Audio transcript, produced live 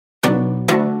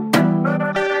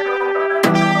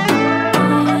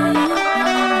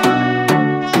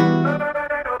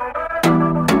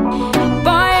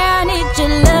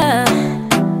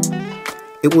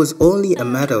It was only a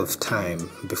matter of time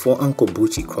before Uncle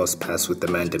Bucci crossed paths with the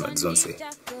man Zonse.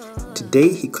 Today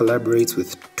he collaborates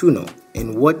with Tuno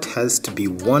in what has to be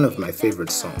one of my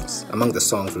favorite songs among the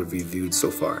songs we've reviewed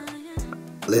so far.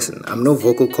 Listen, I'm no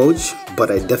vocal coach, but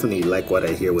I definitely like what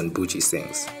I hear when Bucci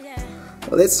sings.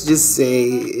 Let's just say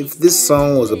if this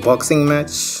song was a boxing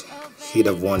match, he'd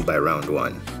have won by round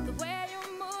 1.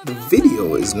 The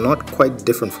video is not quite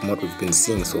different from what we've been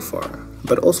seeing so far,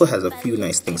 but also has a few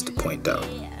nice things to point out.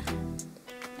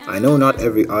 I know not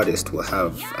every artist will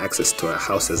have access to a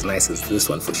house as nice as this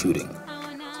one for shooting,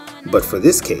 but for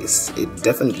this case, it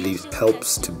definitely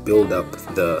helps to build up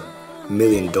the $1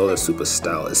 million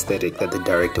superstyle aesthetic that the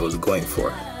director was going for.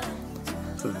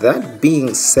 That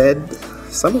being said,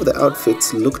 some of the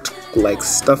outfits looked like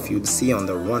stuff you'd see on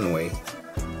the runway,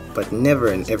 but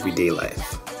never in everyday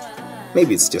life.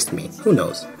 Maybe it's just me, who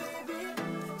knows?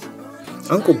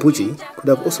 Uncle Bucci could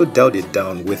have also dialed it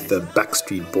down with the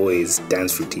Backstreet Boys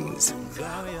dance routines,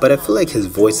 but I feel like his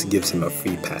voice gives him a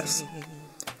free pass.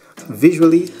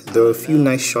 Visually, there are a few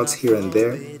nice shots here and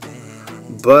there,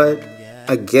 but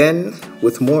again,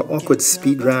 with more awkward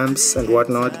speed ramps and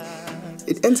whatnot,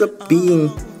 it ends up being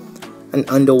an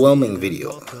underwhelming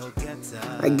video.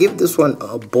 I give this one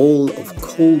a bowl of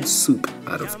cold soup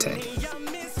out of 10.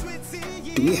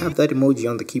 Do we have that emoji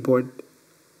on the keyboard?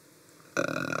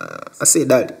 I say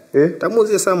that.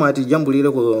 Tamuze sama ati jambo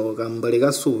lile ko kambale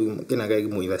kasu kena kaya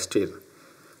mu illustrator.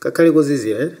 Kakali ko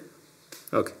zizi, right?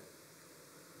 Okay.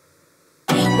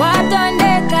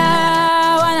 Watondeka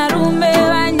wanarume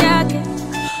wanyake.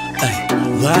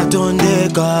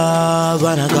 Watondeka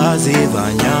wanakazi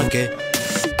wanyake.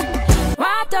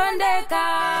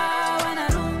 Watondeka